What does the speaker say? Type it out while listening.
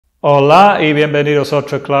Hola y bienvenidos a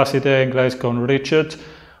otra clase de inglés con Richard.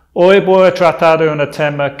 Hoy voy a tratar de un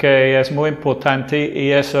tema que es muy importante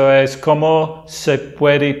y eso es cómo se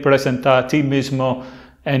puede presentar a ti mismo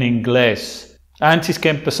en inglés. Antes que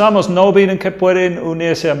empezamos, no olviden que pueden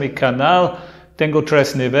unirse a mi canal. Tengo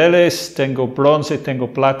 3 niveles, tengo bronce,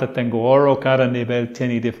 tengo plata, tengo oro. Cada nivel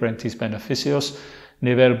tiene diferentes beneficios.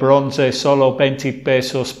 Nivel bronce, solo 20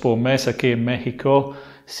 pesos por mes aquí en México.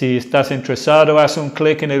 Si estás interesado, haz un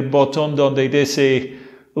clic en el botón donde dice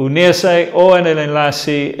unirse o en el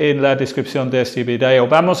enlace en la descripción de este video.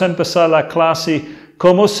 Vamos a empezar la clase.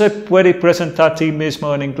 ¿Cómo se puede presentar a ti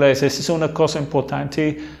mismo en inglés? Esa es una cosa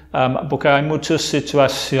importante porque hay muchas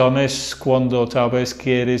situaciones cuando tal vez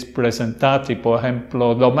quieres presentarte. Por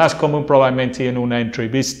ejemplo, lo más común probablemente en una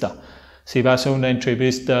entrevista. Si vas a una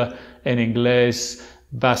entrevista en inglés,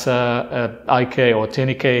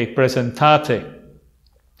 tienes que presentarte.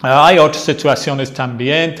 Hay otras situaciones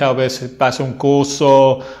también, tal vez vas a un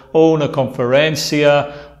curso o una conferencia,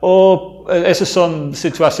 o esas son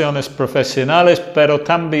situaciones profesionales, pero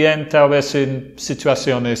también tal vez en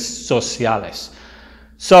situaciones sociales.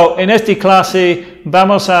 En esta clase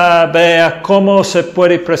vamos a ver cómo se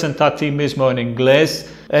puede presentar a ti mismo en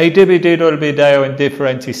inglés. He dividido el video en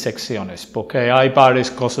diferentes secciones porque hay varias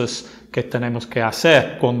cosas que tenemos que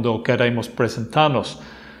hacer cuando queremos presentarnos.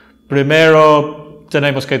 Primero,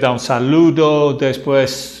 tenemos que dar un saludo,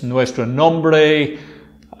 después nuestro nombre,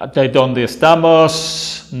 de dónde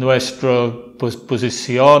estamos, nuestra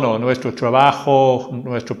posición o nuestro trabajo,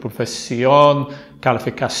 nuestra profesión,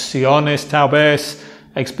 calificaciones tal vez,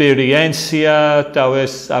 experiencia, tal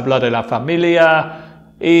vez hablar de la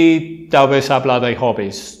familia y tal vez hablar de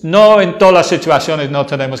hobbies. No en todas las situaciones no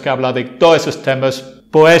tenemos que hablar de todos esos temas,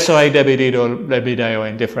 por eso he dividido el video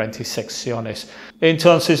en diferentes secciones.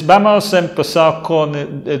 Entonces vamos a empezar con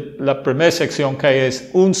la primera sección que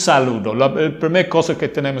es un saludo. La primera cosa que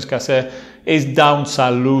tenemos que hacer es dar un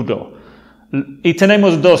saludo. Y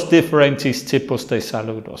tenemos 2 diferentes tipos de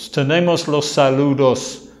saludos. Tenemos los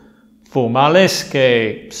saludos formales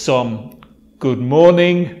que son good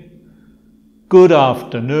morning, good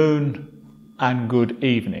afternoon and good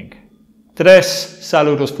evening. 3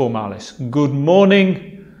 saludos formales. Good morning,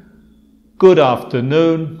 good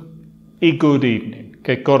afternoon y good evening,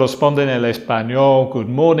 que corresponden en el español good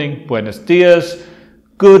morning, buenos días,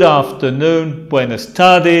 good afternoon, buenas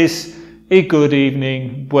tardes y good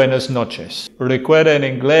evening, buenas noches. Recuerda en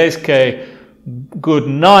inglés que good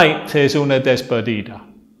night es una despedida.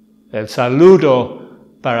 El saludo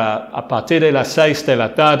a partir de las 6 de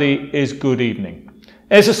la tarde es good evening.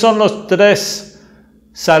 Esos son los 3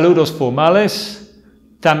 saludos formales.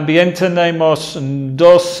 También tenemos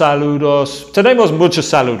 2 saludos, tenemos muchos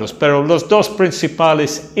saludos, pero los 2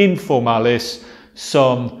 principales informales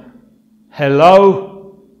son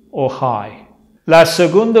hello o hi. La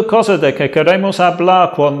segunda cosa de que queremos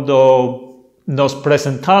hablar cuando nos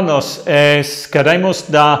presentamos es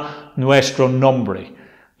queremos dar nuestro nombre.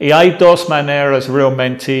 Y hay 2 maneras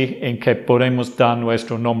realmente en que podemos dar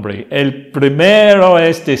nuestro nombre. El primero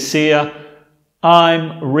es decir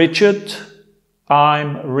I'm Richard,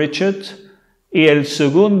 y el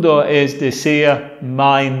segundo es decir,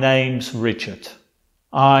 my name's Richard.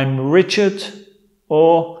 I'm Richard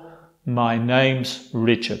o my name's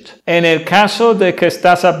Richard. En el caso de que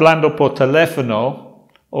estás hablando por teléfono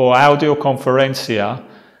o audioconferencia,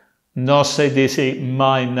 no se dice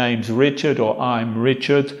my name's Richard o I'm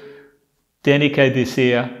Richard. Tiene que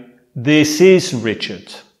decir this is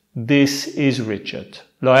Richard. This is Richard.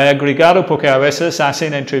 Lo he agregado porque a veces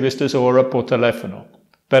hacen entrevistas ahora por teléfono.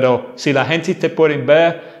 Pero si la gente te puede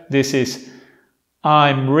ver, dices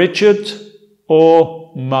I'm Richard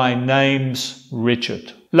o my name's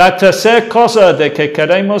Richard. La tercera cosa de que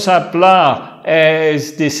queremos hablar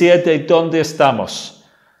es decir de dónde estamos.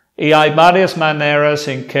 Y hay varias maneras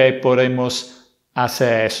en que podemos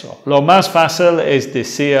hacer eso. Lo más fácil es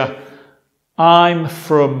decir I'm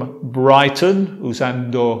from Brighton,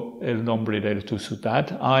 usando el nombre de tu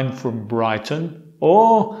ciudad. I'm from Brighton.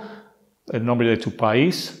 O el nombre de tu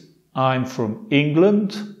país. I'm from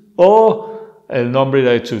England. O el nombre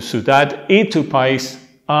de tu ciudad y tu país.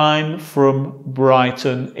 I'm from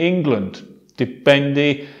Brighton, England.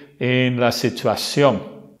 Depende en la situación.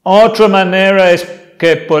 Otra manera es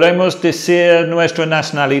que podemos decir nuestra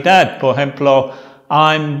nacionalidad. Por ejemplo,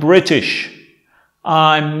 I'm British.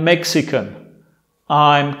 I'm Mexican.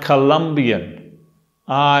 I'm Colombian,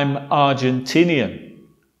 I'm Argentinian,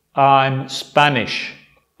 I'm Spanish.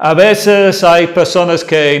 A veces hay personas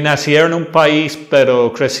que nacieron en un país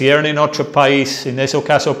pero crecieron en otro país. En ese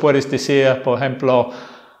caso puedes decir, por ejemplo,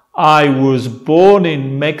 I was born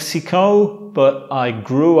in Mexico but I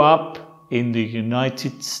grew up in the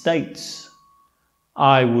United States.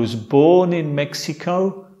 I was born in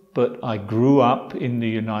Mexico, but I grew up in the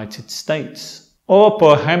United States. O,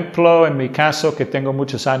 por ejemplo, en mi caso, que tengo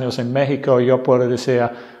muchos años en México, yo puedo decir,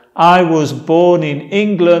 I was born in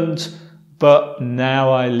England, but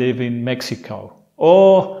now I live in Mexico.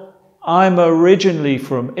 Or, I'm originally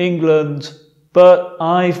from England, but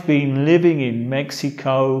I've been living in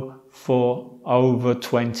Mexico for over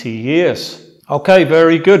 20 years. Ok,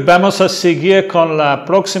 very good. Vamos a seguir con la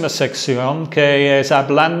próxima sección, que es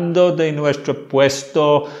hablando de nuestro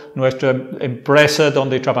puesto, nuestra empresa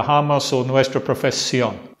donde trabajamos o nuestra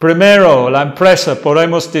profesión. Primero, la empresa,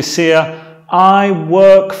 podemos decir, I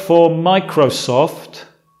work for Microsoft,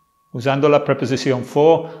 usando la preposición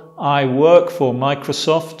for, I work for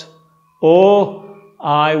Microsoft, or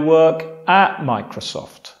I work at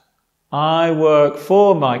Microsoft. I work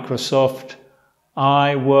for Microsoft,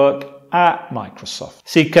 I work at Microsoft.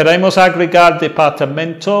 Si queremos agregar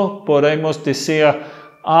departamento, podemos decir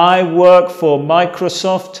I work for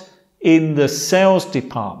Microsoft in the sales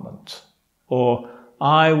department, or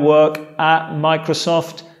I work at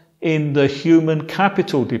Microsoft in the human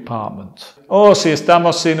capital department. O si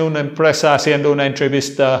estamos en una empresa haciendo una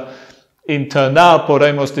entrevista internal,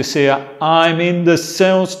 podemos decir I'm in the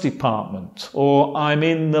sales department or I'm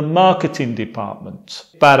in the marketing department.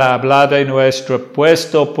 Para hablar de nuestro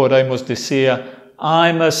puesto podemos decir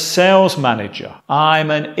I'm a sales manager,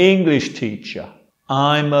 I'm an English teacher,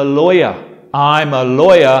 I'm a lawyer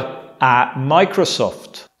at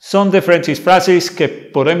Microsoft. Son diferentes frases que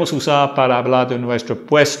podemos usar para hablar de nuestro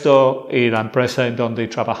puesto y la empresa en donde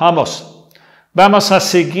trabajamos. Vamos a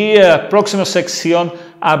seguir la próxima sección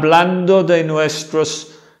hablando de nuestras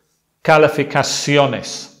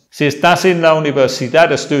calificaciones. Si estás en la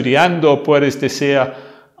universidad estudiando, puedes decir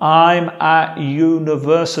I'm at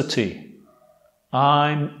university.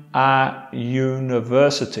 I'm at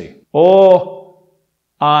university. Or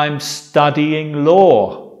I'm studying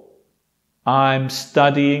law. I'm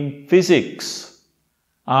studying physics.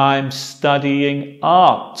 I'm studying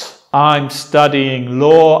art. I'm studying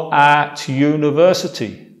law at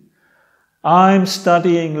university. I'm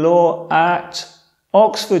studying law at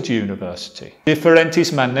Oxford University.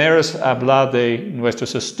 Diferentes maneras de hablar de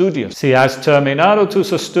nuestros estudios. Si has terminado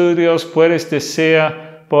tus estudios, puedes decir,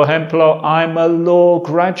 por ejemplo, I'm a law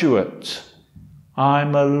graduate.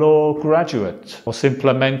 I'm a law graduate. O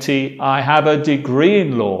simplemente, I have a degree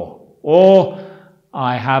in law. Or,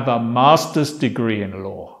 I have a master's degree in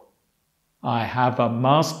law. I have a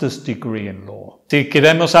master's degree in law. Si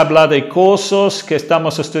queremos hablar de cursos que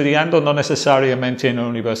estamos estudiando, no necesariamente en la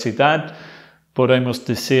universidad, podemos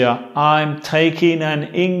decir, I'm taking an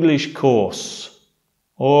English course.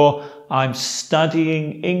 Or, I'm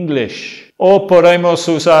studying English. O podemos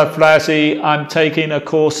usar frase, I'm taking a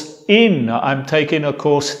course in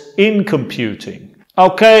computing.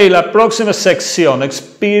 Ok, la próxima sección,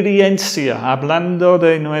 experiencia, hablando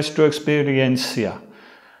de nuestra experiencia.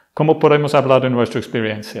 ¿Cómo podemos hablar de nuestra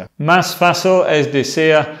experiencia? Más fácil es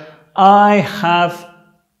decir, I have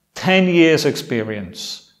 10 years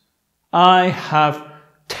experience. I have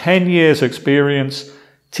 10 years experience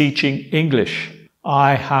teaching English.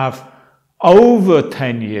 I have over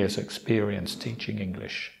 10 years experience teaching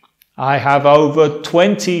English. I have over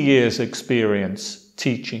 20 years experience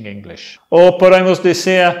teaching English. O podemos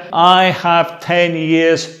decir, I have 10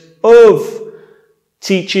 years of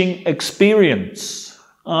teaching experience.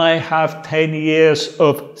 I have 10 years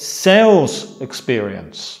of sales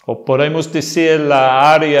experience. O podemos decir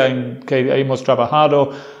la área en que hemos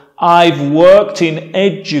trabajado, I've worked in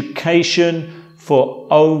education for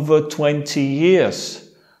over 20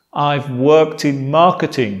 years. I've worked in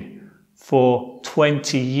marketing for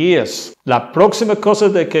 20 years. La próxima cosa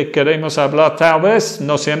de que queremos hablar tal vez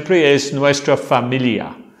no siempre es nuestra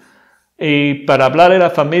familia. Y para hablar de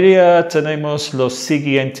la familia tenemos los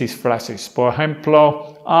siguientes frases. Por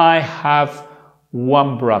ejemplo, I have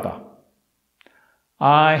one brother.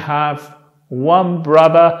 I have one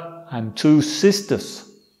brother and 2 sisters.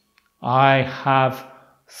 I have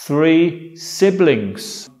 3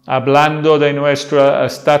 siblings. Hablando de nuestra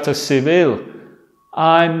estatus civil,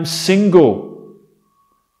 I'm single.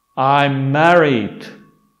 I'm married.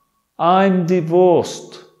 I'm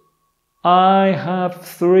divorced. I have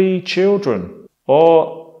 3 children.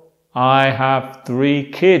 Or I have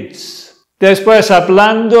 3 kids. Después,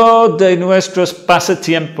 hablando de nuestros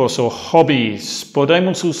pasatiempos o hobbies,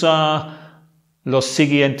 podemos usar los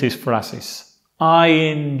siguientes frases. I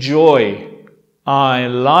enjoy. I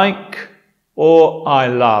like. Or I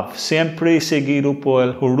love. Siempre seguido por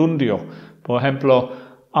el gerundio. Por ejemplo,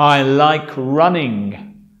 I like running.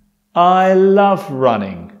 I love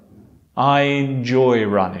running. I enjoy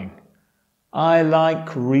running. I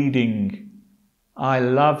like reading. I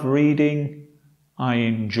love reading. I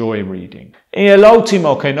enjoy reading. Y el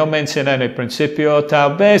último que no mencioné en el principio,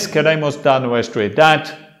 tal vez queremos dar nuestra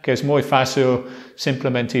edad, que es muy fácil,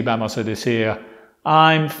 simplemente vamos a decir,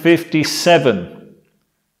 I'm 57.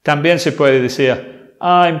 También se puede decir,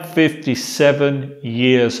 I'm 57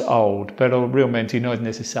 years old, pero realmente no es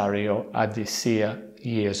necesario decir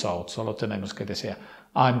years old, solo tenemos que decir,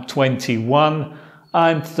 I'm 21,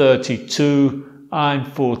 I'm 32, I'm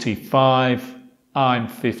 45, I'm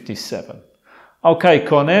 57. Ok,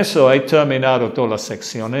 con eso he terminado todas las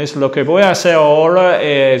secciones. Lo que voy a hacer ahora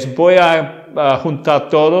es voy a juntar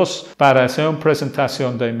todos para hacer una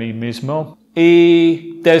presentación de mí mismo.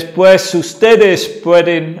 Y después ustedes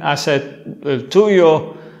pueden hacer el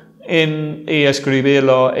tuyo y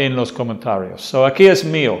escribirlo en los comentarios. So aquí es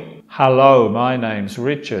mío. Hello, my name's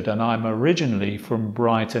Richard and I'm originally from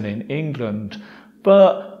Brighton in England,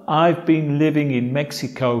 but I've been living in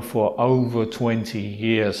Mexico for over 20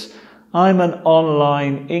 years. I'm an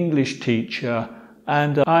online English teacher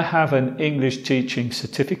and I have an English teaching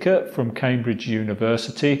certificate from Cambridge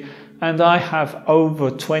University, and I have over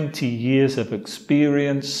 20 years of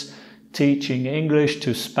experience teaching English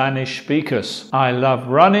to Spanish speakers. I love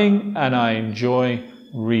running and I enjoy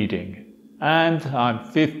reading. And I'm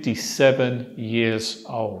 57 years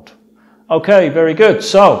old. Okay, very good.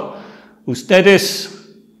 So, ustedes,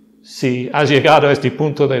 si has llegado a este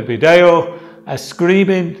punto del video,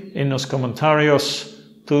 escriben en los comentarios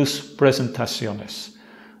tus presentaciones.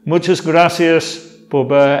 Muchas gracias por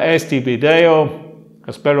ver este video.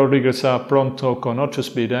 Espero regresar pronto con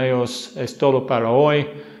otros videos. Es todo para hoy.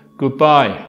 Goodbye.